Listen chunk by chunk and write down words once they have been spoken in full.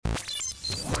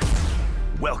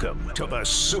Welcome to the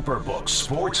Superbook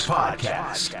Sports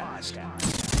Podcast.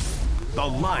 The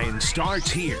line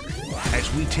starts here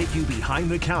as we take you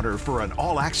behind the counter for an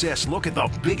all-access look at the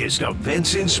biggest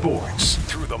events in sports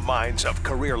through the minds of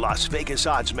career Las Vegas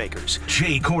odds makers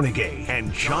Jay Kornegay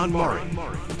and John Murray.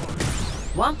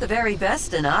 Want the very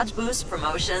best in odds boost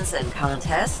promotions and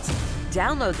contests?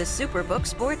 Download the Superbook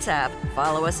Sports app,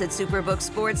 follow us at Superbook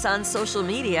Sports on social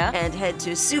media, and head to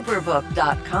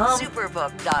superbook.com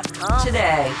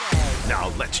today.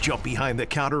 Now let's jump behind the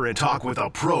counter and talk with the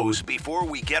pros before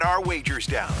we get our wagers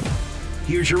down.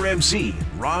 Here's your MC,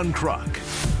 Ron Kruk.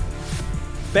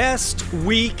 Best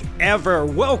week ever.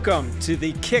 Welcome to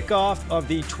the kickoff of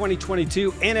the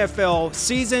 2022 NFL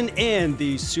season and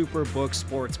the Superbook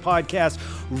Sports Podcast.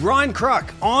 Ron Kruk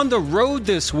on the road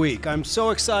this week. I'm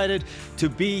so excited to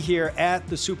be here at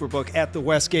the Superbook at the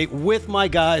Westgate with my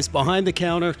guys behind the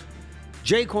counter,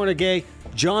 Jay Kornegay,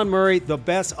 John Murray, the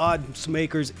best odds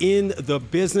makers in the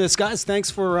business. Guys,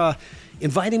 thanks for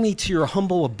inviting me to your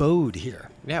humble abode here.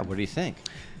 Yeah, what do you think?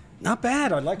 Not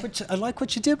bad. I like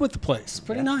what you did with the place.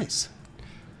 Pretty nice.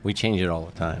 We change it all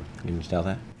the time. Can you tell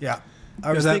that? Yeah.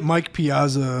 That Mike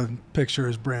Piazza picture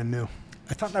is brand new.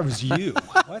 I thought that was you.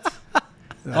 What?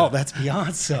 Oh, that's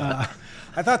Piazza.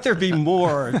 I thought there'd be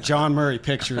more John Murray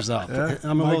pictures up. Yeah.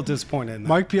 I'm a little disappointed in that.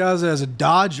 Mike Piazza as a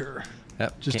Dodger.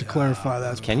 Yep. Just to clarify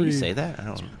that. Can you say that? I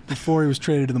don't know. Before he was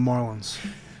traded to the Marlins.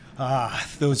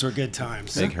 Those were good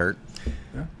times. Big hurt.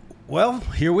 Yeah. Well,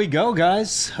 here we go,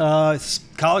 guys.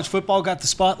 College football got the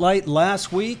spotlight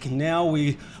last week. Now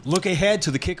we look ahead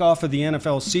to the kickoff of the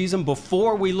NFL season.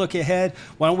 Before we look ahead,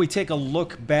 why don't we take a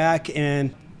look back?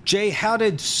 And Jay, how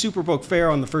did Superbook fare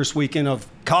on the first weekend of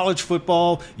college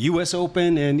football, U.S.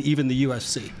 Open, and even the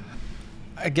UFC?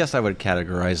 I guess I would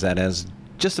categorize that as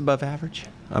just above average.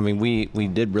 I mean, we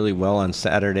did really well on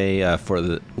Saturday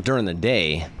during the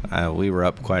day. We were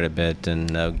up quite a bit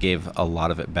and gave a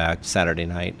lot of it back Saturday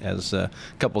night as a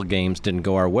couple of games didn't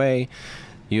go our way.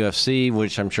 UFC,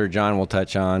 which I'm sure John will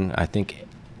touch on, I think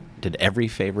did every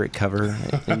favorite cover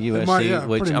in UFC,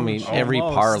 which I mean every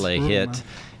parlay hit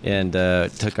and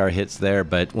took our hits there.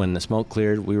 But when the smoke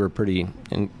cleared, we were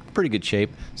in pretty good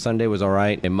shape. Sunday was all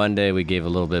right, and Monday we gave a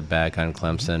little bit back on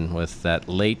Clemson with that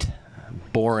late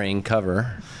boring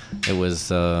cover. It was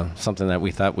something that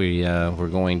we thought we were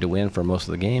going to win for most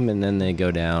of the game, and then they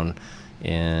go down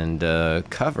and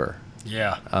cover.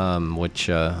 Yeah. Which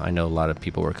I know a lot of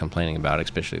people were complaining about,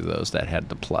 especially those that had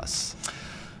the plus.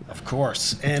 Of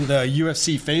course. And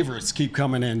UFC favorites keep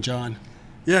coming in, John.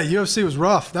 Yeah, UFC was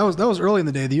rough. That was early in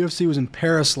the day. The UFC was in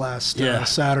Paris last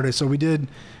Saturday, so we didn't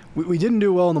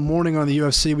do well in the morning on the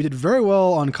UFC. We did very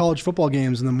well on college football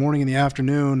games in the morning and the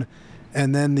afternoon.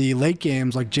 And then the late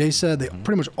games, like Jay said, they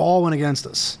pretty much all went against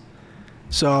us.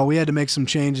 So we had to make some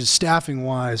changes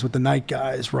staffing-wise with the night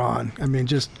guys, Ron. I mean,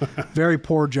 just very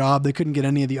poor job. They couldn't get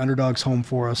any of the underdogs home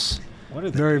for us.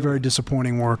 Very, very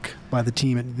disappointing work by the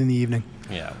team in the evening.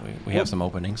 Yeah, we have some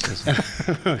openings.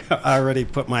 I already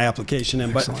put my application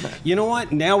in. But you know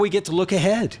what? Now we get to look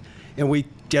ahead. And we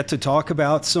get to talk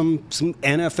about some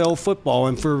NFL football.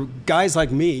 And for guys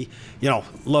like me,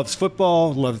 loves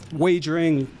football, loves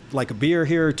wagering, like a beer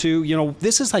here or two,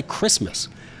 this is like Christmas.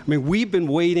 I mean, we've been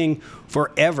waiting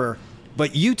forever,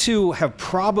 but you two have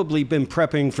probably been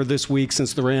prepping for this week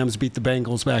since the Rams beat the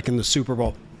Bengals back in the Super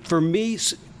Bowl. For me,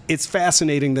 it's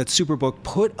fascinating that Superbook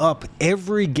put up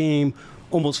every game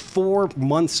almost 4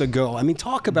 months ago. I mean,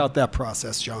 talk about that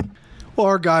process, John. Well,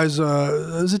 our guys,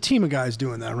 there's a team of guys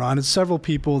doing that, Ron. It's several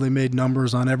people. They made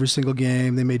numbers on every single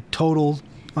game. They made total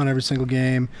on every single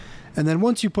game. And then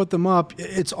once you put them up,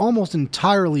 it's almost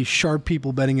entirely sharp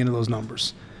people betting into those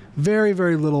numbers. Very,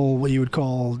 very little what you would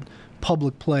call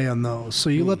public play on those. So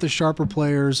you let the sharper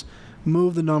players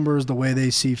move the numbers the way they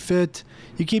see fit.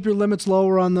 You keep your limits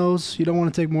lower on those. You don't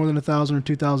want to take more than $1,000 or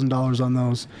 $2,000 on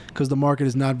those because the market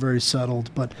is not very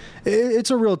settled. But it's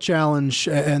a real challenge,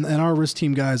 and our risk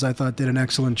team guys, I thought, did an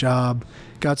excellent job.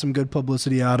 Got some good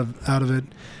publicity out of it.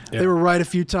 Yeah. They were right a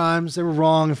few times. They were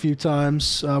wrong a few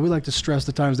times. We like to stress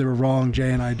the times they were wrong,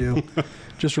 Jay and I do.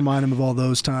 Just remind them of all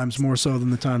those times more so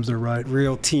than the times they're right.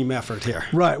 Real team effort here.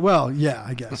 Right. Well, yeah,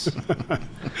 I guess.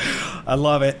 I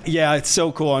love it. Yeah, it's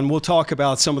so cool. And we'll talk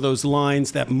about some of those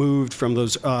lines that moved from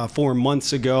those 4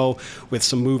 months ago with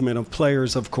some movement of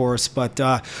players, of course. But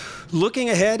looking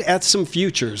ahead at some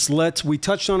futures, we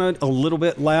touched on it a little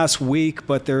bit last week,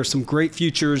 but there are some great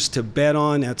futures to bet on.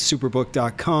 on at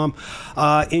superbook.com,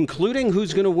 including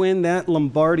who's going to win that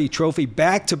Lombardi Trophy.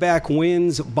 Back-to-back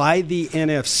wins by the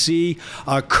NFC.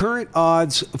 Current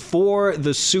odds for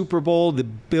the Super Bowl, the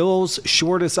Bills'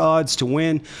 shortest odds to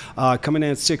win, coming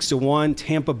in at 6-1.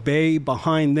 Tampa Bay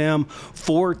behind them.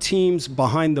 4 teams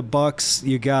behind the Bucs.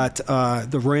 You got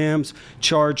the Rams,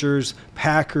 Chargers,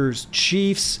 Packers,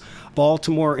 Chiefs,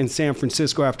 Baltimore and San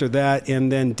Francisco after that,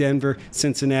 and then Denver,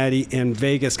 Cincinnati, and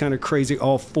Vegas. Kind of crazy,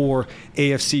 all 4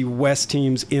 AFC West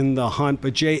teams in the hunt.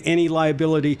 But, Jay, any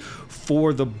liability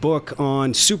for the book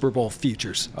on Super Bowl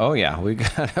futures? Oh, yeah. We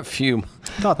got a few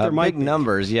Thought there might big be.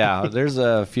 numbers. Yeah, there's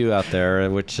a few out there,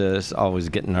 which is always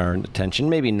getting our attention.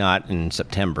 Maybe not in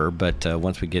September, but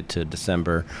once we get to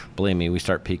December, believe me, we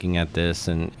start peeking at this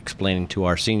and explaining to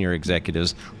our senior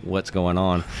executives what's going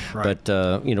on. Right. But,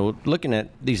 looking at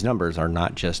these numbers are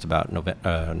not just about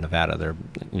Nevada. They're,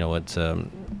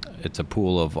 it's a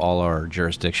pool of all our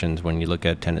jurisdictions. When you look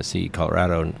at Tennessee,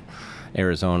 Colorado,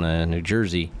 Arizona, and New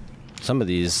Jersey, some of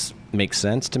these make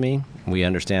sense to me. We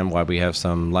understand why we have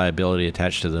some liability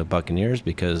attached to the Buccaneers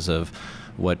because of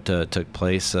what took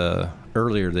place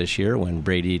earlier this year when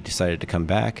Brady decided to come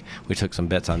back. We took some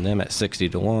bets on them at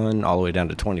 60-1, all the way down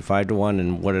to 25-1,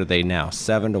 and what are they now?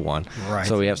 7-1. Right.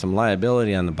 So we have some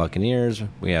liability on the Buccaneers.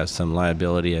 We have some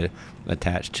liability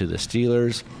attached to the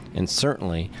Steelers, and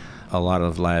certainly a lot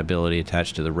of liability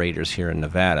attached to the Raiders here in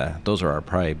Nevada. Those are our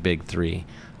probably big 3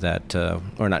 that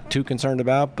we're not too concerned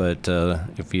about, but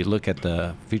if you look at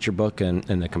the future book and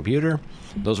the computer,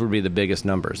 those would be the biggest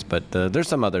numbers. But there's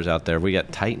some others out there. We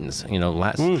got Titans.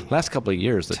 Last couple of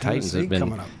years, the Titans have been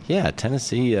coming up. Yeah,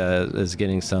 Tennessee is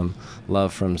getting some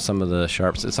love from some of the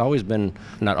sharps. It's always been,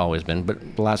 not always been,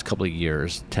 but the last couple of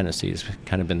years, Tennessee's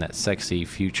kind of been that sexy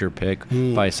future pick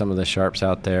by some of the sharps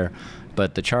out there.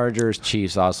 But the Chargers,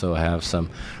 Chiefs also have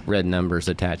some red numbers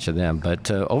attached to them. But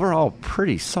overall,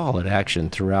 pretty solid action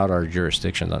throughout our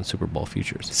jurisdictions on Super Bowl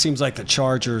futures. Seems like the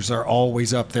Chargers are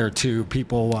always up there, too.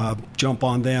 People jump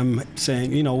on them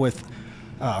saying, with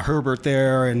Herbert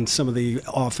there and some of the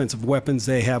offensive weapons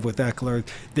they have with Eckler,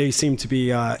 they seem to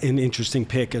be an interesting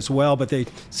pick as well, but they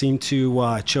seem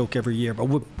to choke every year. But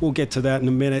we'll get to that in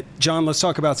a minute. John, let's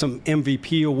talk about some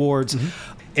MVP awards.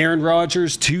 Aaron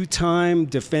Rodgers, 2-time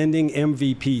defending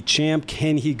MVP champ.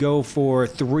 Can he go for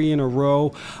 3 in a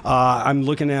row? I'm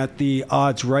looking at the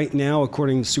odds right now,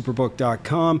 according to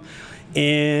Superbook.com.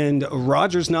 And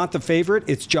Rodgers not the favorite.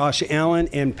 It's Josh Allen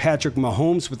and Patrick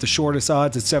Mahomes with the shortest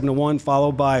odds at 7-1,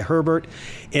 followed by Herbert.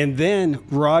 And then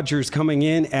Rodgers coming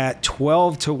in at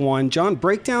 12-1. John,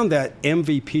 break down that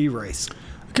MVP race.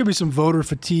 There could be some voter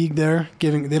fatigue there.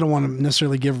 They don't want to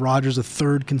necessarily give Rodgers a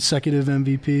 3rd consecutive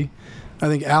MVP. I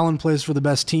think Allen plays for the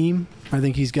best team. I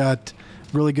think he's got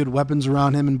really good weapons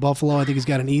around him in Buffalo. I think he's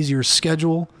got an easier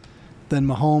schedule than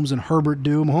Mahomes and Herbert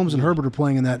do. Mahomes and Herbert are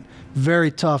playing in that very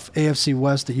tough AFC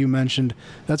West that you mentioned.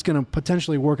 That's going to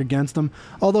potentially work against them.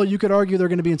 Although you could argue they're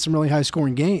going to be in some really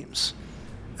high-scoring games,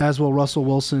 as will Russell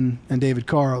Wilson and David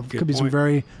Carr. Could be some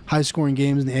very high-scoring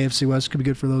games in the AFC West. Could be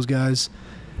good for those guys.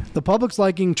 The public's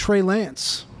liking Trey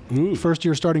Lance,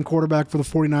 first-year starting quarterback for the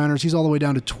 49ers. He's all the way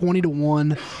down to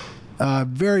 20-1.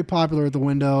 Very popular at the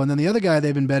window. And then the other guy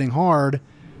they've been betting hard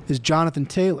is Jonathan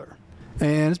Taylor.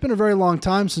 And it's been a very long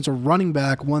time since a running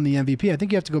back won the MVP. I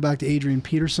think you have to go back to Adrian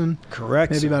Peterson.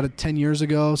 Correct. Maybe about 10 years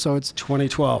ago. So it's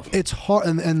 2012. It's hard.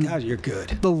 And God, you're good.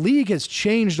 The league has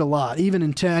changed a lot, even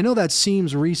in 10. I know that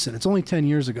seems recent. It's only 10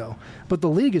 years ago. But the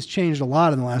league has changed a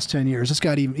lot in the last 10 years. It's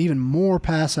got even more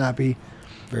pass happy.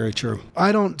 Very true.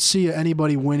 I don't see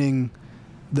anybody winning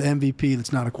the MVP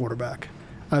that's not a quarterback.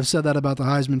 I've said that about the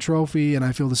Heisman Trophy, and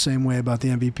I feel the same way about the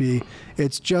MVP.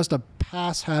 It's just a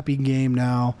pass-happy game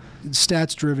now,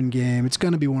 stats-driven game. It's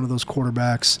going to be one of those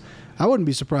quarterbacks. I wouldn't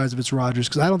be surprised if it's Rodgers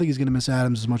because I don't think he's going to miss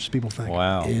Adams as much as people think.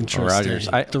 Wow. Interesting. Rodgers.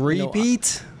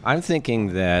 Three-peat? I'm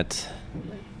thinking that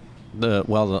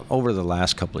over the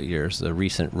last couple of years, the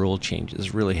recent rule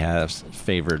changes really have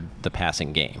favored the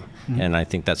passing game, and I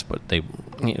think that's what they,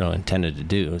 intended to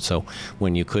do. So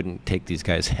when you couldn't take these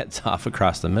guys' heads off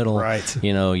across the middle, right?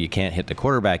 You can't hit the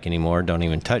quarterback anymore. Don't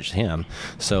even touch him.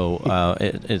 So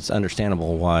it's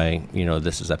understandable why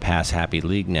this is a pass-happy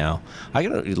league now. I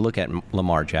got to look at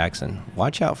Lamar Jackson.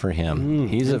 Watch out for him.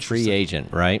 He's a free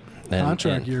agent, right?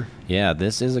 Contract year. Yeah,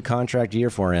 this is a contract year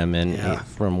for him, and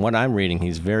from what I'm reading,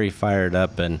 he's very fired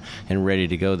up and ready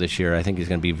to go this year. I think he's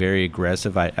going to be very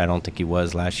aggressive. I don't think he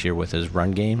was last year with his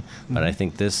run game, but I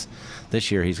think this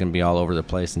this year he's going to be all over the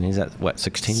place, and he's at, what,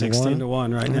 16 to 1? 16 to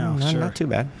 1 right now. Not, Sure. not too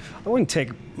bad. I wouldn't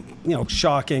take,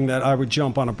 shocking that I would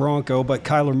jump on a Bronco, but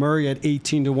Kyler Murray at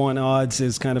 18 to 1 odds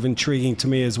is kind of intriguing to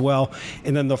me as well.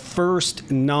 And then the first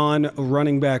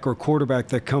non-running back or quarterback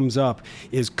that comes up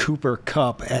is Cooper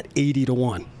Kupp at 80 to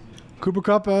 1. Cooper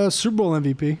Kupp, Super Bowl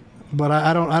MVP. But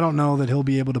I don't know that he'll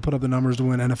be able to put up the numbers to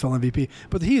win NFL MVP.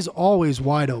 But he's always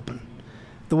wide open.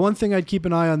 The one thing I'd keep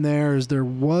an eye on there is there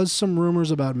was some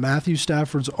rumors about Matthew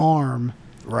Stafford's arm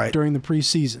during the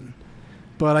preseason.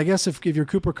 But I guess if you're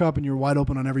Cooper Kupp and you're wide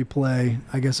open on every play,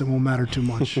 I guess it won't matter too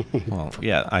much. Well,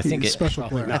 yeah, I think He's a special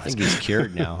player. I think he's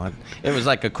cured now. It was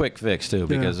like a quick fix too,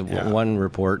 because one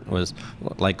report was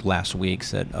like last week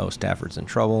said, "Oh, Stafford's in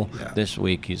trouble." Yeah. This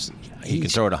week he can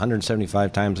throw it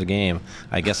 175 times a game.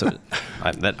 I guess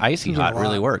that Icy Hot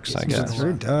really works. I guess it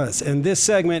sure does. And this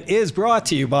segment is brought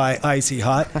to you by Icy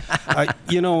Hot.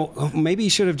 Maybe he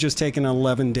should have just taken an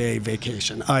 11-day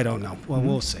vacation. I don't know. Well,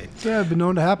 we'll see. Yeah, been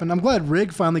known to happen. I'm glad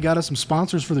Rig finally got us some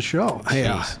sponsors for the show.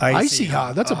 Yeah, Icy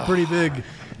Hot. That's a pretty big.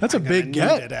 That's a big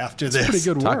get. After this, pretty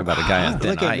good work. Talk about a guy on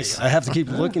thin ice. I have to keep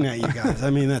looking at you guys. I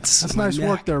mean, that's nice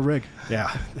work there, Rig.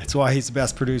 Yeah, that's why he's the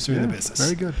best producer in the business.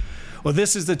 Very good. Well,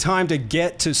 this is the time to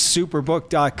get to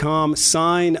superbook.com,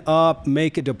 sign up,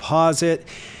 make a deposit,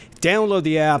 download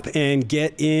the app, and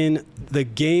get in the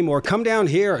game, or come down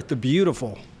here at the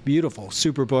beautiful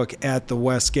Superbook at the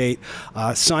Westgate.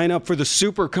 Sign up for the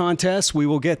Super Contest. We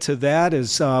will get to that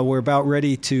as we're about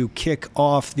ready to kick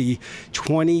off the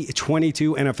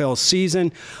 2022 NFL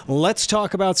season. Let's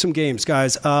talk about some games,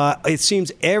 guys. It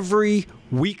seems every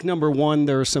week number one,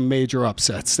 there are some major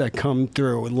upsets that come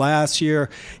through. Last year,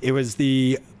 it was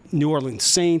the New Orleans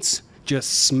Saints just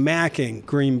smacking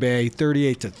Green Bay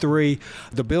 38-3.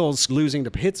 The Bills losing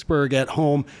to Pittsburgh at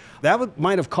home. That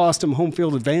might have cost them home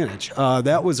field advantage.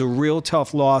 That was a real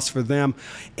tough loss for them.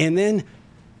 And then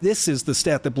this is the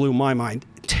stat that blew my mind.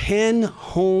 10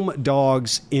 home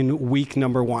dogs in week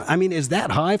number one. I mean, is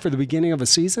that high for the beginning of a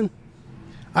season?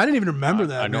 I didn't even remember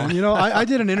that, man. I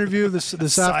did an interview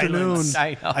this afternoon.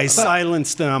 I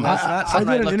silenced them. I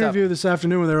did an interview this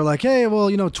afternoon where they were like, hey, well,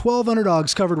 12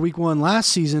 underdogs covered week one last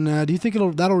season. Do you think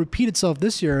that'll repeat itself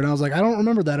this year? And I was like, I don't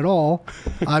remember that at all.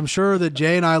 I'm sure that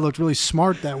Jay and I looked really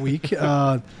smart that week.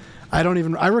 I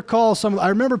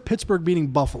remember Pittsburgh beating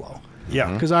Buffalo.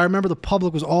 Yeah. Because I remember the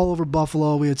public was all over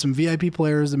Buffalo. We had some VIP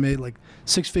players that made like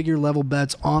 6-figure level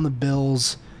bets on the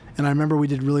Bills. And I remember we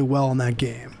did really well in that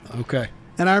game. Okay.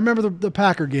 And I remember the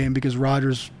Packer game because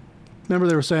Rodgers. Remember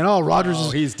they were saying,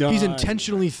 Rodgers he's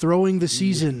intentionally throwing the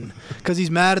season because he's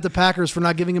mad at the Packers for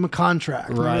not giving him a contract.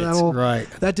 Right.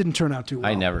 That didn't turn out too well.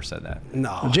 I never said that.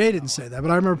 No. Jay didn't say that, but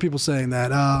I remember people saying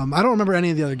that. I don't remember any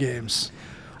of the other games.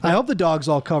 I hope the dogs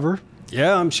all cover.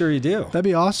 Yeah, I'm sure you do. That'd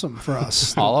be awesome for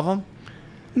us. All of them?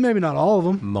 Maybe not all of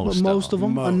them. Most of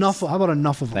them. Enough. How about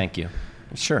enough of them? Thank you.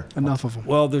 Sure. Enough of them.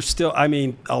 Well, there's still,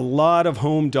 a lot of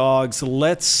home dogs.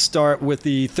 Let's start with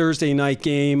the Thursday night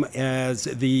game as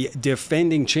the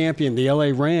defending champion, the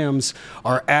LA Rams,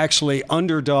 are actually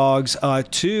underdogs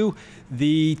to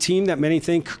the team that many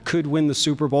think could win the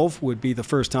Super Bowl. Would be the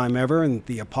first time ever, and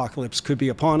the apocalypse could be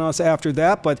upon us after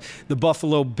that. But the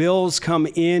Buffalo Bills come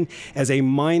in as a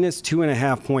minus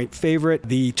 2.5 point favorite.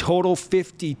 The total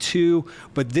 52.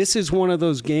 But this is one of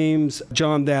those games,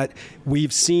 John, that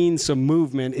we've seen some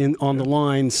movement on the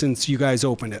line since you guys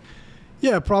opened it.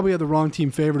 Yeah, probably had the wrong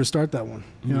team favored to start that one.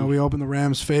 We opened the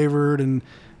Rams favored, and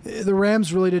the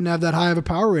Rams really didn't have that high of a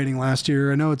power rating last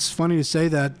year. I know it's funny to say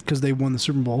that because they won the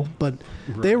Super Bowl, but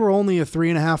they were only a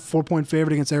 3.5, 4 point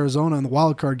favorite against Arizona in the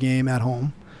wild card game at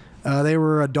home. They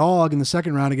were a dog in the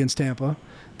second round against Tampa.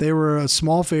 They were a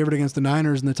small favorite against the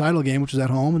Niners in the title game, which was at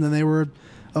home, and then they were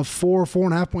a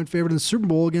 4.5 point favorite in the Super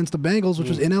Bowl against the Bengals, which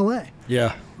was in LA.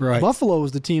 Yeah, right. Buffalo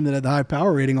was the team that had the high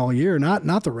power rating all year,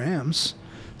 not the Rams.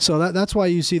 So that's why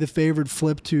you see the favorite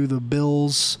flip to the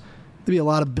Bills. There'll be a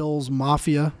lot of Bills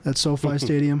Mafia at SoFi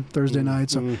Stadium Thursday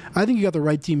night. So I think you got the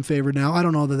right team favored now. I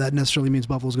don't know that necessarily means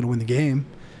Buffalo's going to win the game,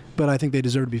 but I think they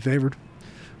deserve to be favored.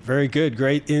 Very good.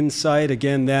 Great insight.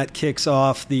 Again, that kicks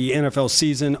off the NFL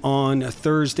season on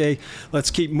Thursday. Let's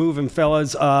keep moving,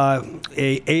 fellas. A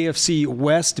AFC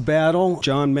West battle.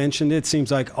 John mentioned it.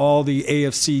 Seems like all the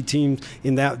AFC teams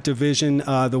in that division,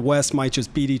 the West, might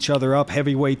just beat each other up.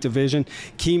 Heavyweight division.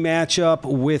 Key matchup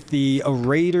with the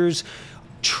Raiders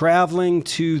traveling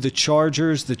to the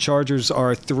Chargers. The Chargers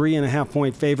are 3.5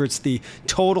 point favorites. The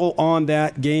total on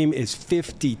that game is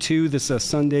 52. This is a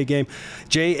Sunday game.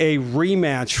 Jay, a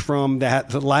rematch from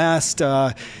the last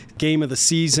game of the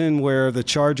season where the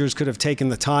Chargers could have taken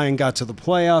the tie and got to the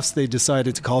playoffs. They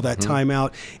decided to call that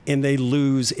timeout, and they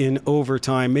lose in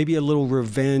overtime. Maybe a little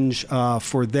revenge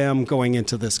for them going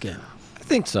into this game. I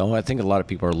think so. I think a lot of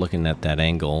people are looking at that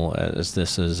angle as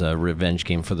this is a revenge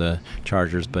game for the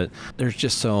Chargers, but there's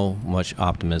just so much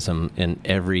optimism in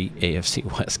every AFC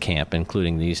West camp,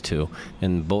 including these two.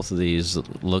 And both of these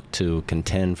look to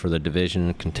contend for the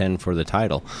division, contend for the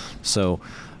title. So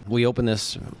we open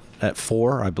this at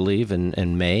 4, I believe,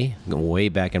 in May, way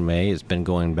back in May. It's been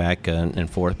going back and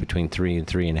forth between 3 and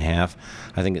 3.5.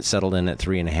 I think it's settled in at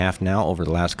 3.5 now over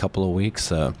the last couple of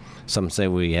weeks. Some say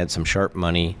we had some sharp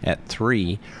money at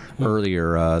 3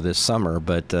 earlier this summer,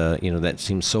 but that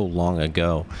seems so long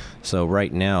ago. So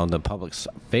right now the public's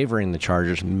favoring the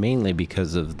Chargers mainly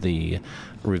because of the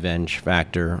revenge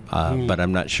factor, but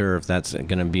I'm not sure if that's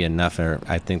going to be enough.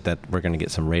 I think that we're going to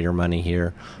get some Raider money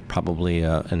here probably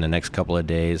in the next couple of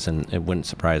days, and it wouldn't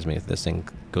surprise me if this thing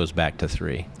goes back to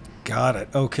 3. Got it.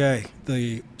 Okay.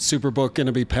 The Superbook going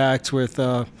to be packed with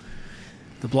the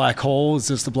Black Hole. Is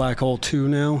this the Black Hole 2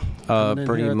 now?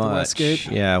 Pretty much.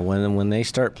 Yeah, when they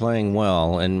start playing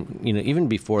well, and even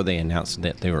before they announced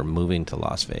that they were moving to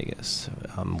Las Vegas,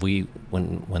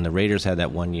 when the Raiders had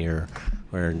that 1 year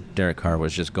where Derek Carr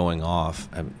was just going off,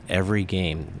 every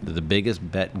game, the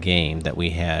biggest bet game that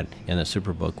we had in the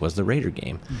Superbook was the Raider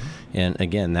game. And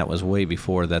again, that was way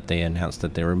before that they announced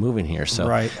that they were moving here. So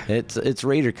it's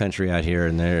Raider country out here,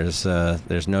 and there's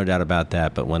no doubt about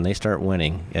that. But when they start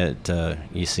winning,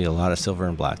 you see a lot of silver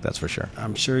and black, that's for sure.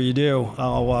 I'm sure you do.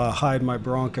 I'll hide my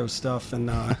Bronco stuff and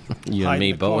you hide and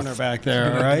me in the both corner back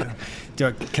there, all right?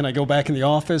 Can I go back in the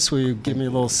office? Will you give me a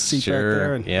little seat back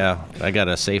there? Yeah, I got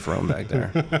a safe room back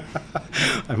there.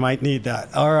 I might need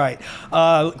that. All right.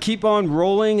 Keep on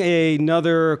rolling.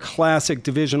 Another classic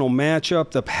divisional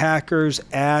matchup. The Packers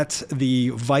at the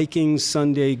Vikings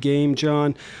Sunday game,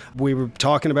 John. We were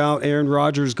talking about Aaron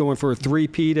Rodgers going for a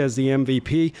three-peat as the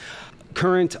MVP.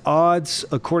 Current odds,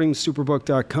 according to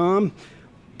Superbook.com,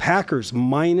 Packers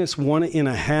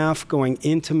 -1.5 going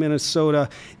into Minnesota.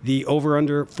 The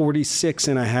over-under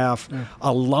 46.5. Yeah.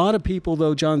 A lot of people,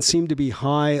 though, John, seem to be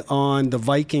high on the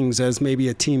Vikings as maybe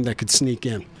a team that could sneak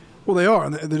in. Well, they are.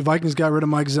 The Vikings got rid of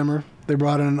Mike Zimmer. They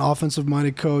brought in an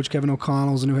offensive-minded coach. Kevin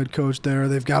O'Connell's the new head coach there.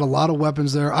 They've got a lot of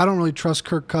weapons there. I don't really trust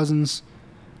Kirk Cousins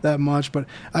that much, but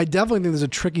I definitely think there's a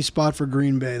tricky spot for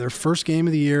Green Bay. Their first game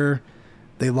of the year,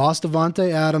 they lost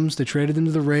Devontae Adams. They traded him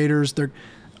to the Raiders.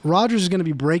 Rodgers is going to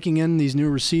be breaking in these new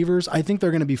receivers. I think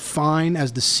they're going to be fine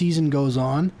as the season goes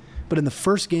on. But in the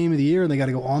first game of the year, and they got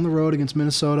to go on the road against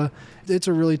Minnesota, it's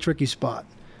a really tricky spot.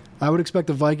 I would expect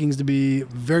the Vikings to be a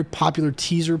very popular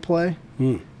teaser play.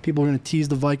 People are going to tease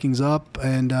the Vikings up,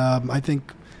 and I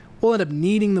think we'll end up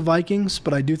needing the Vikings,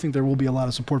 but I do think there will be a lot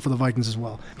of support for the Vikings as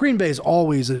well. Green Bay is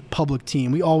always a public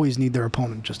team. We always need their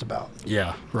opponent just about.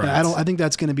 Yeah, right. I think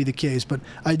that's going to be the case, but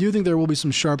I do think there will be some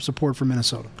sharp support for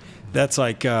Minnesota. That's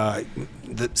like the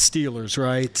Steelers,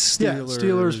 right?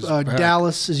 Steelers.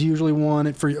 Dallas is usually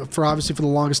one. For obviously for the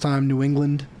longest time, New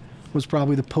England was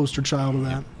probably the poster child of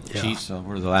that. Yeah. Chiefs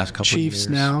over the last couple of years. Chiefs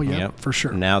now, for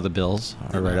sure. Now the Bills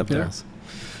are right up there.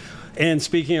 And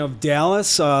speaking of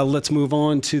Dallas, let's move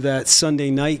on to that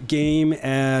Sunday night game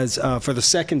as for the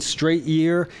second straight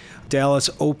year, Dallas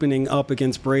opening up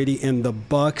against Brady and the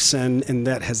Bucs, and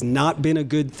that has not been a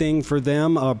good thing for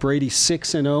them. Brady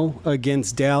 6-0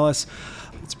 against Dallas.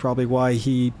 It's probably why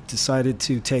he decided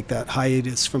to take that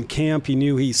hiatus from camp. He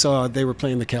knew he saw they were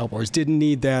playing the Cowboys. Didn't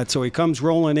need that, so he comes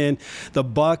rolling in. The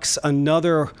Bucs,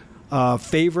 another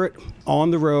favorite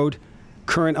on the road.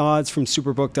 Current odds from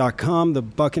Superbook.com. The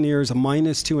Buccaneers a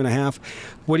 -2.5.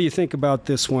 What do you think about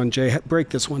this one, Jay? Break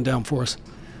this one down for us.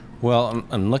 Well,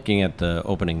 I'm looking at the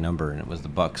opening number, and it was the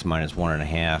Bucs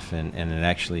 -1.5, and it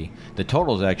actually, the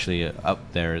total is actually up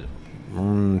there,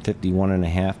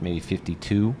 51.5, maybe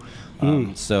 52.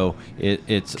 So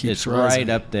it's right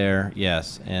up there,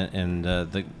 yes. And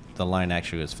the line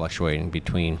actually was fluctuating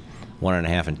between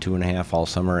 1.5 and 2.5 all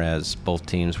summer as both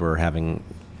teams were having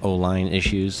O-line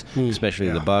issues, especially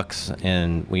the Bucs,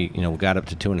 and we got up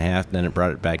to 2.5. Then it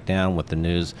brought it back down with the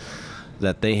news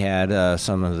that they had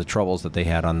some of the troubles that they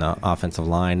had on the offensive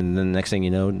line, and then the next thing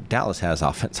you know, Dallas has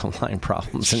offensive line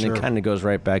problems, and it kind of goes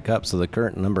right back up. So the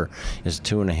current number is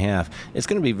 2.5. It's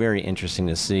going to be very interesting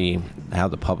to see how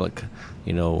the public,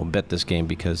 bet this game,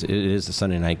 because it is a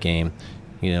Sunday night game.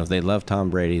 They love Tom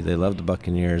Brady, they love the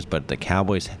Buccaneers, but the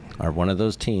Cowboys are one of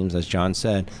those teams, as John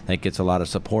said, that gets a lot of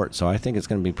support. So I think it's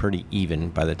going to be pretty even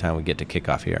by the time we get to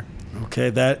kickoff here. Okay,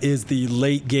 that is the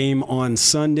late game on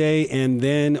Sunday, and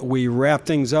then we wrap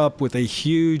things up with a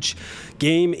huge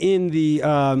game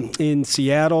in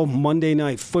Seattle, Monday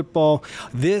Night Football.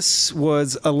 This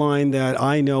was a line that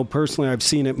I know personally. I've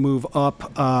seen it move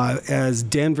up as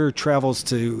Denver travels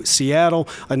to Seattle.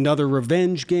 Another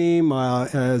revenge game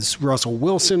as Russell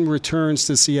Wilson returns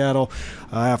to Seattle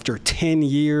after 10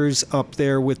 years up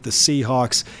there with the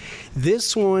Seahawks.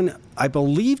 This one, I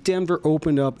believe Denver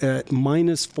opened up at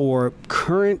 -4.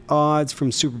 Current odds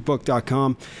from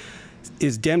Superbook.com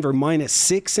is Denver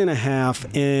 -6.5,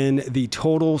 and the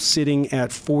total sitting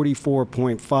at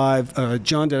 44.5.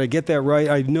 John, did I get that right?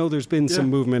 I know there's been some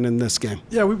movement in this game.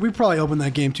 Yeah, we probably opened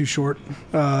that game too short.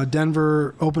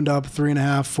 Denver opened up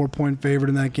 3.5, 4-point favorite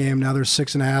in that game. Now they're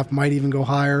 6.5, might even go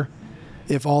higher.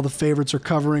 If all the favorites are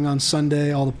covering on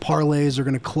Sunday, all the parlays are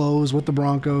going to close with the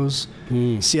Broncos.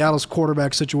 Seattle's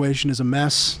quarterback situation is a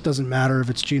mess. Doesn't matter if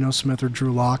it's Geno Smith or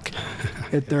Drew Lock.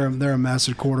 They're a mess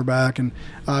at quarterback, and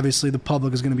obviously the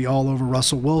public is going to be all over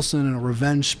Russell Wilson in a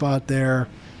revenge spot there.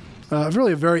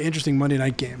 Really a very interesting Monday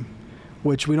night game,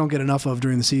 which we don't get enough of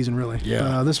during the season, really.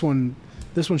 Yeah. This one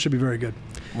should be very good.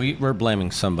 We're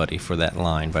blaming somebody for that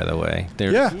line, by the way.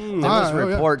 There was Yeah.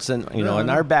 reports in in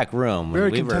our back room when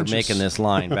Very we were contentious. making this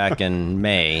line back in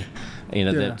May.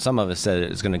 That some of us said it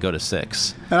was going to go to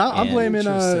 6. And I'm blaming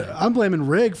Interesting. I'm blaming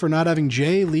Rig for not having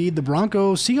Jay lead the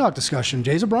Bronco Seahawk discussion.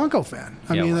 Jay's a Bronco fan.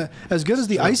 I Yeah, mean, well, as good as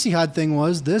the Icy Hot thing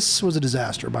was, this was a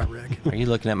disaster by Rig. Are you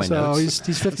looking at my So notes?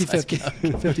 he's 50-50.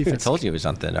 I 50-50. told you it was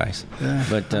on thin ice. Yeah,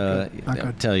 But not I'll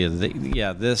good. tell you,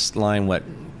 this line,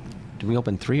 did we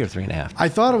open 3 or 3.5? I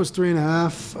thought it was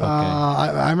 3.5.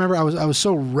 I remember I was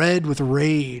so red with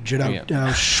rage at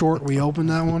how short we opened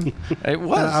that one. It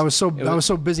was. And I was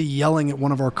so busy yelling at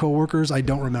one of our coworkers. I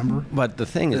don't remember. But the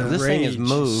thing is, this thing is Rage.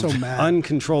 moved. So mad.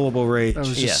 Uncontrollable rage. I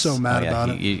was just so mad about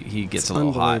it. He gets a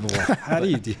little hot. Unbelievable. How do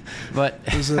you do? But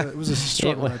It was a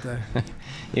struggle that day.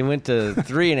 it went to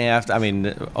 3.5. I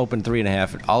mean, opened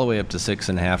 3.5, all the way up to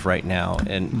 6.5 right now.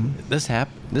 And this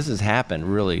has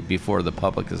happened really before the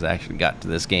public has actually got to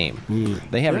this game.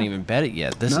 They haven't even bet it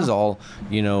yet. This is all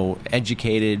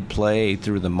educated play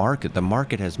through the market. The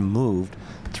market has moved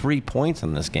 3 points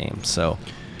on this game. So,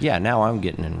 yeah, now I'm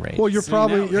getting enraged. Well, you're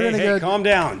going to get calm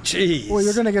down. Jeez. Well,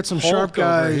 you're going to get some sharp Hulk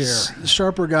over guys. here.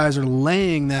 Sharper guys are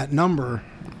laying that number,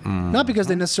 not because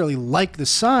they necessarily like the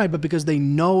side, but because they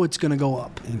know it's going to go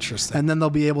up. Interesting. And then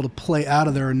they'll be able to play out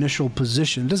of their initial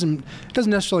position. It doesn't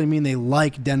necessarily mean they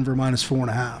like Denver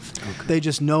 -4.5. Okay. They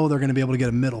just know they're going to be able to get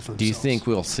a middle for themselves. Do you think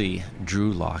we'll see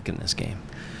Drew Lock in this game?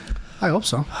 I hope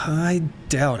so. I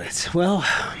doubt it. Well,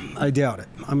 I doubt it.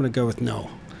 I'm going to go with no.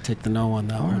 Take the no on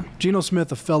that one. Geno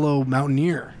Smith, a fellow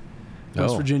Mountaineer,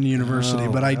 West Oh. Virginia University,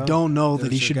 but I don't know that he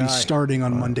There's should your be guy. starting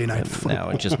on Monday Night Football. Now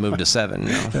it just moved to 7.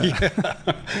 Now.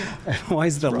 Why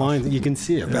is the line? You can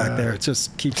see it back there. It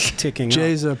just keeps ticking up.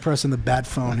 Jay's pressing the bat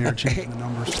phone here, changing the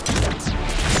numbers.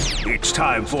 It's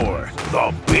time for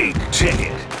the big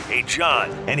ticket. Hey,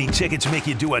 John, any tickets make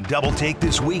you do a double take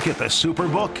this week at the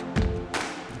Superbook?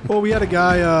 Well, we had a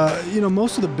guy.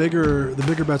 Most of the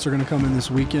bigger bets are going to come in this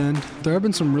weekend. There have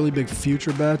been some really big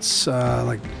future bets,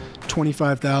 like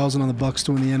 25,000 on the Bucks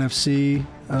to win the NFC.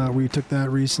 We took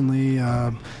that recently.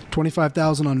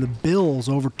 25,000 on the Bills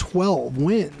over 12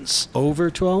 wins, Over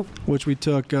 12? which we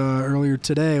took earlier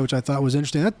today, which I thought was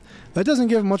interesting. That doesn't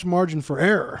give much margin for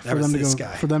error That was this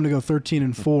guy. for them to go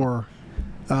 13-4.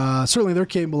 Certainly, they're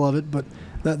capable of it, but.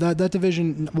 That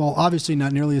division, while obviously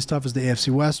not nearly as tough as the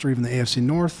AFC West or even the AFC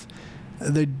North,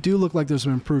 they do look like there's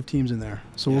some improved teams in there.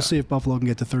 So we'll see if Buffalo can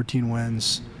get to 13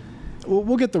 wins.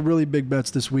 We'll get the really big bets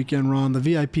this weekend, Ron. The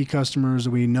VIP customers that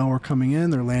we know are coming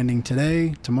in, they're landing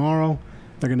today, tomorrow.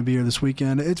 They're going to be here this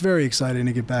weekend. It's very exciting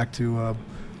to get back to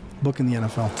booking the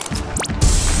NFL.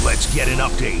 Let's get an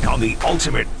update on the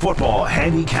Ultimate Football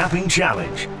Handicapping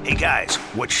Challenge. Hey, guys,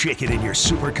 what's shaking in your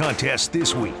Super Contest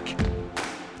this week?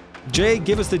 Jay,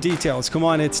 give us the details. Come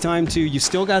on, it's time to. You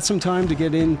still got some time to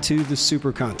get into the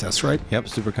Super Contest, right? Yep,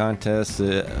 Super Contest.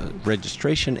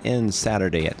 Registration ends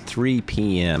Saturday at 3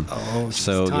 p.m. Oh,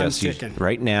 so time's yes, ticking.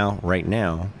 right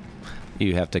now,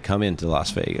 you have to come into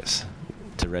Las Vegas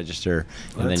to register,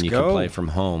 and Let's then you go. can play from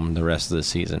home the rest of the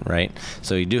season, right?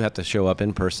 So you do have to show up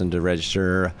in person to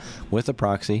register with a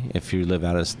proxy if you live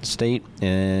out of state,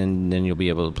 and then you'll be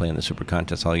able to play in the Super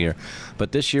Contest all year.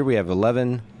 But this year we have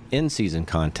 11 in-season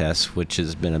contests, which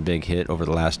has been a big hit over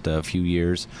the last few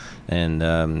years, and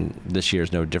this year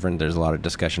is no different. There's a lot of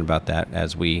discussion about that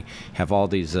as we have all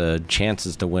these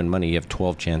chances to win money. You have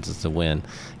 12 chances to win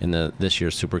in this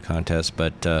year's Super Contest,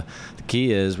 but the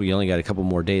key is we only got a couple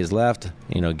more days left.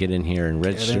 Get in here and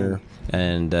register,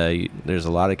 and there's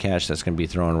a lot of cash that's going to be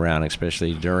thrown around,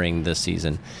 especially during this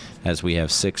season, as we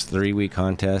have 6 3-week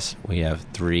contests. We have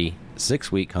 3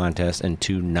 6-week contests and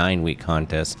 2 9-week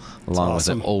contests, along with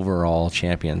an overall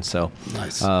champion. So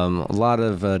Nice. a lot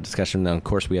of discussion. Then, of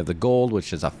course, we have the gold,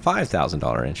 which is a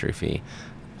 $5,000 entry fee.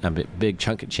 A big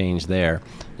chunk of change there,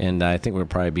 and I think we'll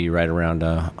probably be right around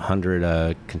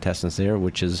 100 contestants there,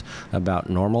 which is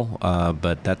about normal.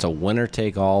 But that's a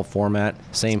winner-take-all format,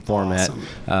 same format.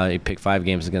 Awesome. You pick 5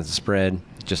 games against the spread,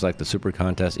 just like the Super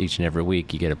Contest. Each and every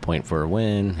week, you get a point for a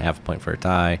win, half a point for a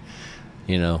tie.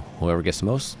 Whoever gets the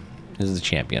most is the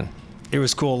champion. It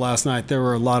was cool last night. There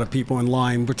were a lot of people in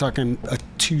line. We're talking a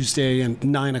Tuesday and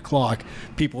 9 o'clock.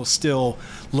 People still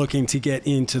looking to get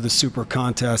into the Super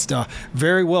Contest.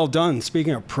 Very well done.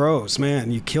 Speaking of pros,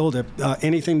 man, you killed it.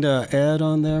 Anything to add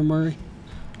on there, Murray?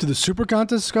 To the Super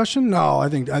Contest discussion? No, I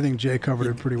think Jay covered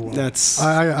it pretty well.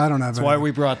 I don't have. That's why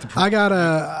we brought the.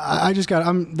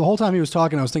 The whole time he was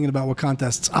talking, I was thinking about what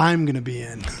contests I'm going to be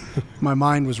in. My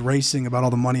mind was racing about all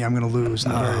the money I'm going to lose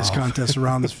in the various contests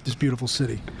around this beautiful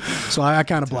city. So I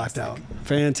kind of blacked out.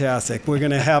 Fantastic. We're going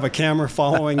to have a camera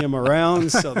following him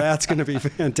around, so that's going to be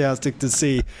fantastic to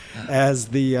see as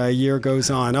the year goes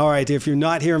on. All right, if you're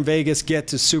not here in Vegas, get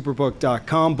to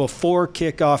superbook.com before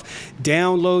kickoff.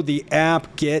 Download the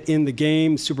app. Get in the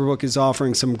game. Superbook is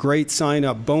offering some great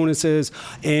sign-up bonuses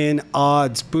and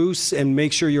odds boosts, and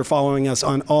make sure you're following us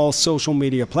on all social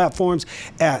media platforms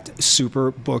at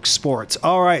Superbook Sports.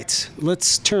 All right,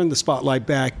 let's turn the spotlight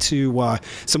back to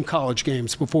some college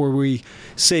games before we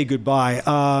say goodbye.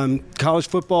 College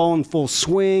football in full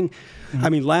swing. I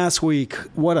mean, last week,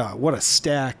 what a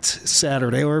stacked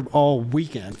Saturday, or all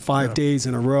weekend, 5 days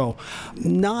in a row.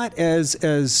 Not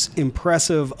as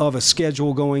impressive of a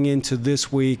schedule going into this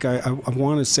week. I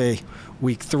want to say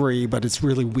week 3, but it's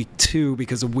really week 2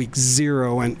 because of week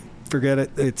 0, and forget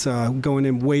it, it's going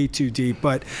in way too deep.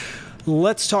 But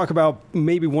let's talk about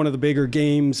maybe one of the bigger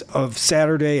games of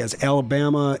Saturday as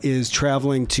Alabama is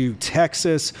traveling to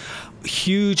Texas.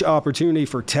 Huge opportunity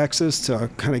for Texas to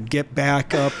kind of get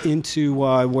back up into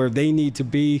where they need to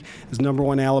be as number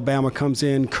 1 Alabama comes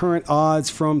in. Current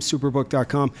odds from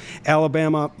superbook.com.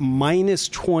 Alabama minus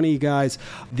 20, guys.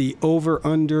 The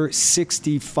over-under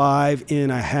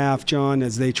 65.5, John,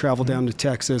 as they travel down to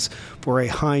Texas for a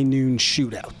high noon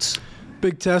shootout.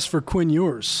 Big test for Quinn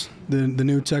Ewers, the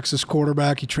new Texas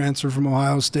quarterback. He transferred from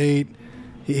Ohio State.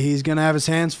 He's going to have his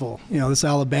hands full. This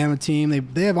Alabama team,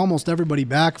 they have almost everybody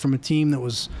back from a team that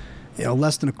was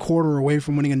less than a quarter away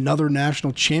from winning another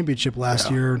national championship last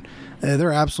year.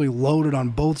 They're absolutely loaded on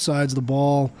both sides of the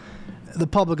ball. The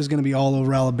public is going to be all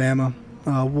over Alabama.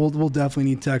 We'll definitely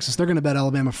need Texas. They're going to bet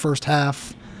Alabama first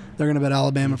half. They're going to bet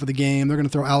Alabama for the game. They're going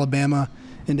to throw Alabama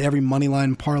into every money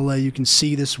line parlay you can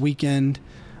see this weekend,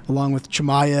 along with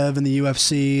Chimaev and the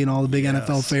UFC and all the big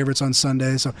NFL favorites on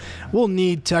Sunday. So we'll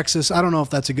need Texas. I don't know if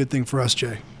that's a good thing for us,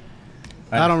 Jay.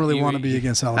 I don't really want to be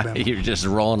against Alabama. You're just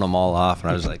rolling them all off,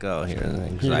 and I was like, oh, here's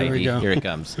anxiety. Here it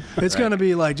comes. It's going to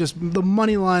be like just the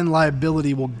money line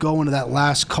liability will go into that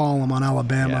last column on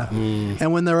Alabama. Yeah.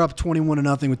 And when they're up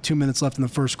 21-0 with 2 minutes left in the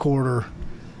first quarter,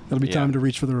 it'll be time to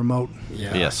reach for the remote.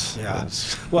 Yeah. Yes. Yeah.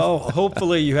 Well,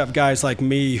 hopefully you have guys like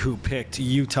me who picked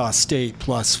Utah State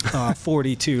plus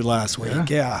 42 last week.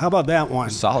 Yeah. How about that one?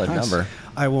 Solid number.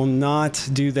 I will not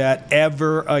do that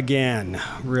ever again.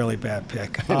 Really bad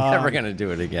pick. Never going to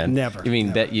do it again. Never. You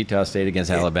mean bet Utah State against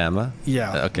Alabama?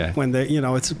 Yeah. Okay. When they,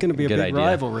 it's going to be a Good big idea.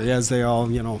 rivalry as they all,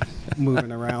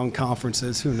 moving around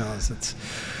conferences. Who knows?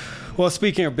 Well,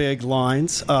 speaking of big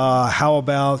lines, how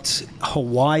about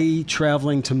Hawaii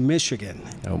traveling to Michigan?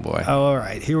 Oh, boy. All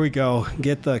right, here we go.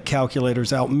 Get the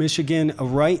calculators out. Michigan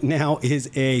right now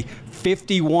is a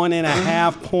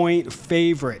 51.5 point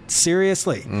favorite.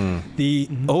 Seriously. The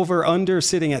over-under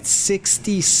sitting at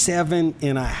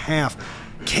 67.5.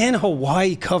 Can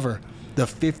Hawaii cover the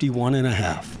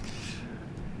 51.5?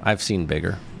 I've seen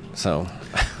bigger, so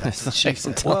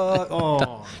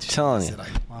telling you.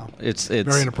 Wow. It's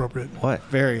very inappropriate. What?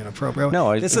 Very inappropriate.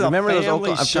 No, this remember is a those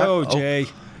family show, Jay.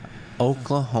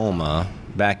 Oklahoma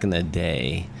back in the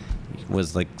day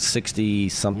was like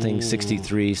 60-something,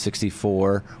 63,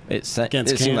 64. It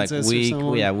seemed like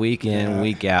week in,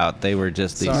 week out. They were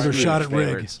just these Another huge shot at Rig.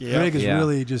 favorites. Rig is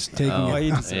really just taking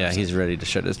it. Yeah, he's ready to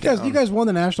shut us down. You guys won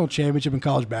the national championship in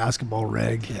college basketball,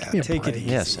 Rig. Yeah, take it easy.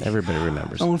 Yes, everybody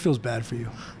remembers. No one feels bad for you.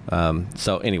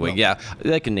 So anyway,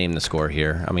 they can name the score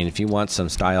here. I mean, if you want some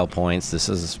style points, this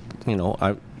is,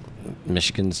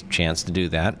 Michigan's chance to do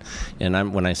that.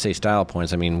 And when I say style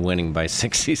points, I mean winning by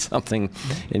 60-something.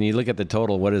 And you look at the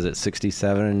total, what is it,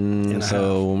 67?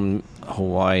 So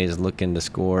Hawaii is looking to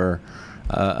score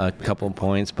a couple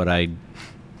points, but I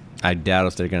I doubt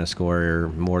if they're going to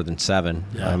score more than 7.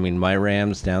 Yeah. I mean, my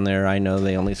Rams down there, I know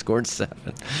they only scored 7.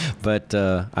 But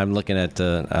I'm looking at,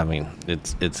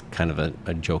 it's kind of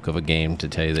a joke of a game, to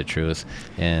tell you the truth.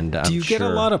 And Do you get a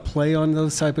lot of play on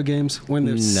those type of games when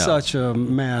there's such a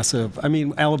massive? I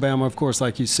mean, Alabama, of course,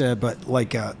 like you said, but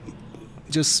like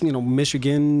just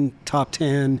Michigan top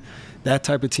 10. That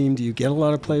type of team, do you get a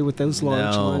lot of play with those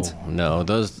large lines? No,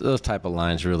 those type of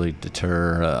lines really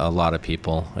deter a lot of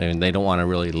people. I mean, they don't want to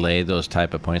really lay those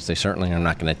type of points. They certainly are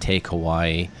not going to take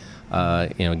Hawaii,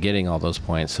 getting all those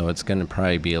points. So it's going to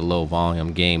probably be a low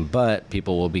volume game, but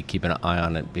people will be keeping an eye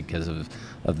on it because of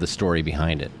the story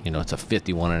behind it. It's a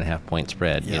 51.5 point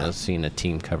spread. Yeah. Seeing a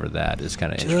team cover that is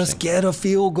kind of interesting. Just get a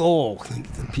field goal.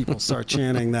 People start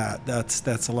chanting that.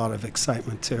 That's a lot of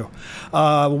excitement too.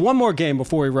 One more game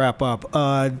before we wrap up.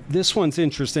 This one's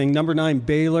interesting. Number 9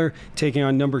 Baylor taking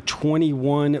on number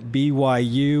 21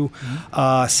 BYU.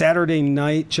 Saturday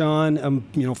night, John.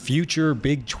 Future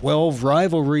Big 12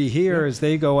 rivalry here as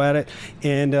they go at it,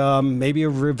 and maybe a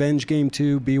revenge game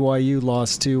too. BYU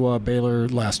lost to Baylor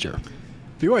last year.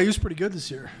 BYU's pretty good this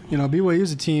year.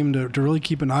 BYU's a team to really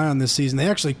keep an eye on this season. They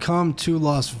actually come to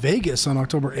Las Vegas on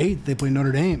October 8th. They play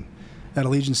Notre Dame at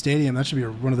Allegiant Stadium. That should be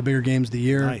one of the bigger games of the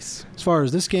year. Nice. As far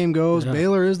as this game goes,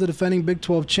 Baylor is the defending Big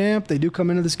 12 champ. They do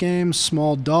come into this game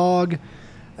small dog.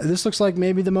 This looks like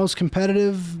maybe the most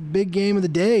competitive big game of the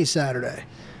day Saturday.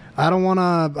 I don't want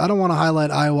to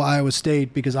highlight Iowa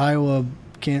State because Iowa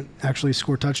can't actually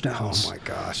score touchdowns. Oh my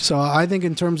gosh. So I think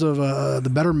in terms of the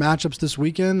better matchups this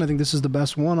weekend, I think this is the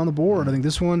best one on the board. I think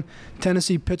this one,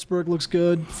 Tennessee, Pittsburgh looks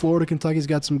good. Florida, Kentucky's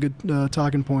got some good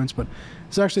talking points, but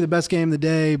it's actually the best game of the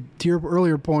day. To your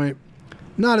earlier point,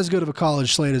 not as good of a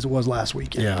college slate as it was last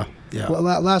weekend. Yeah. Well,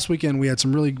 last weekend we had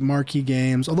some really marquee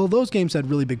games, although those games had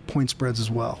really big point spreads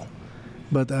as well.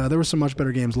 But there were some much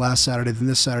better games last Saturday than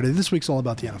this Saturday. This week's all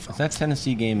about the NFL. Is that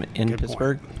Tennessee game in Good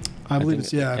Pittsburgh? I believe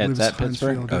it's at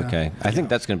Pittsburgh. Field, yeah. Okay, I think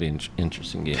that's going to be an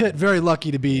interesting game. Pitt very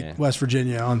lucky to beat West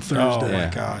Virginia on Thursday. Oh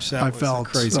my gosh, that I was felt a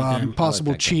crazy game.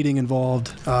 possible cheating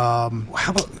involved. How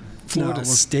about Florida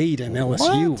State and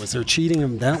LSU? Was there cheating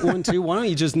in that one too? Why don't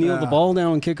you just kneel the ball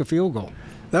down and kick a field goal?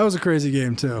 That was a crazy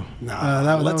game too.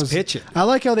 Let's pitch it. I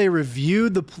like how they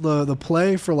reviewed the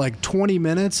play for like 20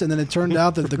 minutes, and then it turned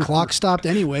out that the clock stopped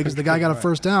anyway because the guy got a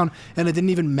first down, and it didn't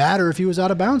even matter if he was out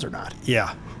of bounds or not.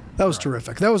 Yeah. That was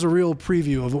terrific. That was a real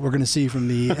preview of what we're going to see from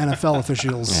the NFL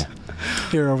officials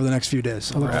here over the next few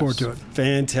days. I look forward to it.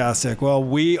 Fantastic. Well,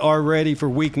 we are ready for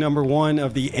week number 1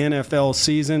 of the NFL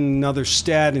season. Another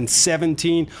stat in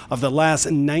 17 of the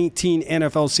last 19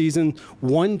 NFL seasons.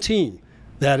 One team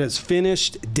that has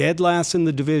finished dead last in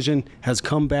the division has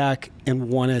come back and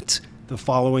won it the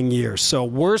following year. So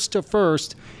worst to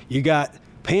first, you got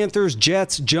Panthers,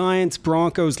 Jets, Giants,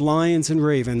 Broncos, Lions, and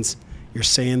Ravens. You're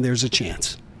saying there's a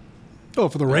chance. Oh,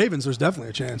 for the Ravens, there's definitely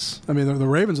a chance. I mean, the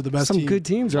Ravens are the best team. Some good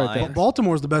teams right there.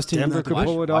 Baltimore's the best team. Denver could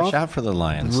pull it off. Watch out for the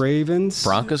Lions. Ravens.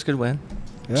 Broncos could win.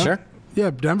 Yeah. Sure. Yeah,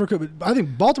 Denver could. But I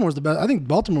think Baltimore's the best. I think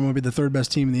Baltimore might be the third best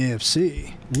team in the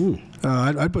AFC.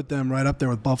 I'd put them right up there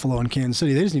with Buffalo and Kansas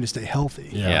City. They just need to stay healthy.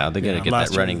 Yeah, they got to get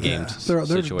that running game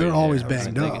situated. They're always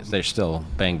banged up. They're still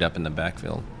banged up in the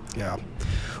backfield. Yeah.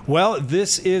 Well,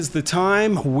 this is the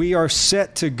time. We are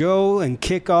set to go, and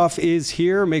kickoff is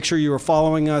here. Make sure you are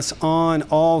following us on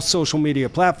all social media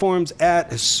platforms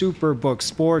at Superbook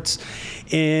Sports.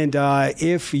 And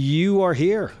if you are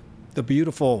here, the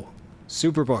beautiful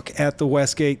Superbook at the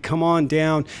Westgate, come on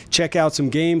down, check out some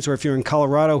games, or if you're in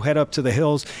Colorado, head up to the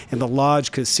Hills and the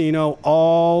Lodge Casino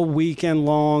all weekend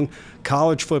long.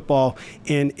 College football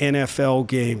and NFL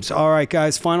games. All right,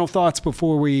 guys, final thoughts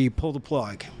before we pull the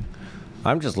plug.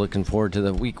 I'm just looking forward to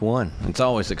the week 1. It's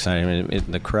always exciting. I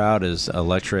mean, the crowd is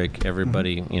electric.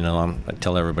 Everybody, I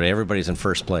tell everybody, everybody's in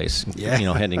first place.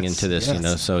 Heading into this.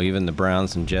 Yes. So even the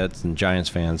Browns and Jets and Giants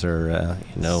fans are,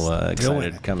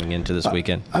 excited coming into this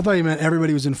weekend. I thought you meant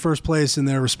everybody was in first place in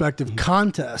their respective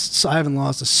contests. I haven't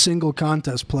lost a single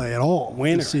contest play at all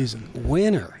this season.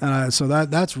 Winner. So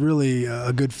that's really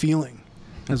a good feeling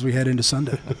as we head into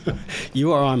Sunday.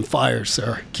 You are on fire,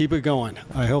 sir. Keep it going.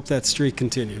 I hope that streak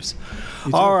continues.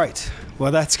 All right.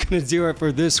 Well, that's going to do it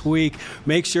for this week.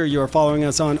 Make sure you are following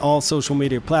us on all social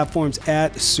media platforms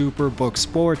at Superbook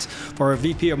Sports. For our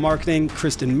VP of Marketing,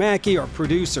 Kristen Mackey, our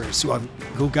producers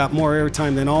who got more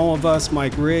airtime than all of us,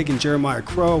 Mike Rigg and Jeremiah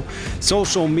Crow,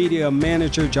 social media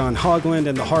manager John Hogland,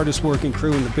 and the hardest working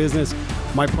crew in the business,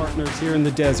 my partners here in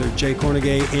the desert, Jay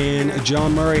Cornegay and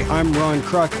John Murray. I'm Ron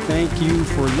Kruk. Thank you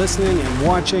for listening and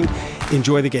watching.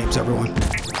 Enjoy the games, everyone.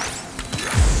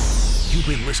 You've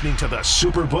been listening to the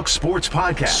Superbook Sports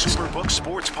Podcast. Superbook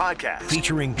Sports Podcast.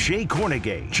 Featuring Jay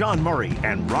Cornegay, John Murray,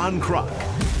 and Ron Kruk.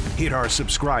 Hit our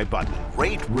subscribe button,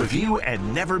 rate, review,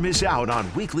 and never miss out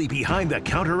on weekly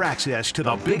behind-the-counter access to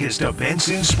the biggest events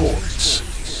in sports.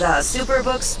 The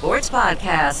Superbook Sports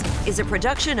Podcast is a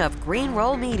production of Green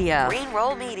Roll Media. Green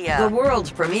Roll Media, the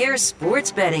world's premier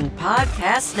sports betting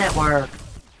podcast network.